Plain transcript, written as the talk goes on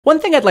One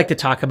thing I'd like to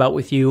talk about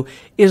with you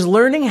is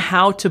learning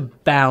how to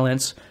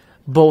balance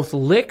both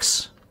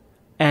licks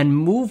and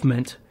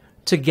movement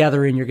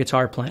together in your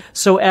guitar playing.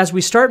 So as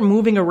we start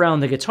moving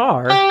around the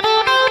guitar,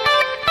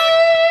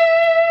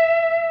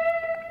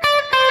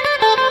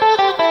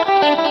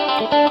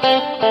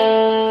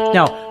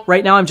 now,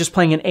 right now I'm just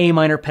playing an A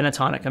minor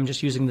pentatonic. I'm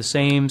just using the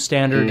same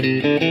standard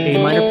A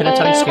minor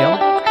pentatonic scale,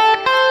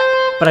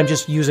 but I'm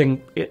just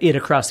using it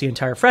across the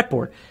entire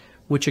fretboard,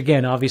 which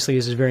again, obviously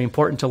is very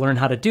important to learn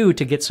how to do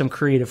to get some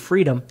creative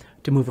freedom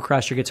to move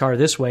across your guitar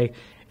this way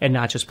and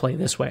not just play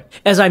this way.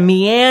 As I'm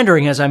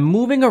meandering, as I'm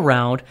moving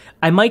around,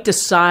 I might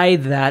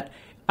decide that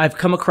I've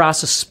come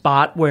across a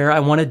spot where I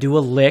want to do a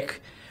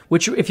lick,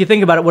 which if you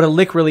think about it, what a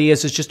lick really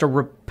is just a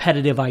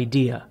repetitive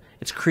idea.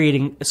 It's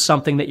creating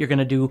something that you're going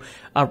to do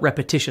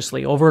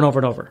repetitiously over and over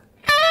and over.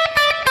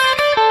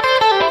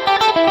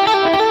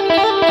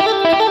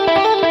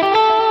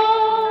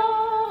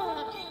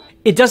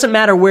 It doesn't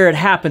matter where it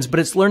happens,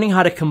 but it's learning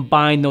how to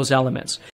combine those elements.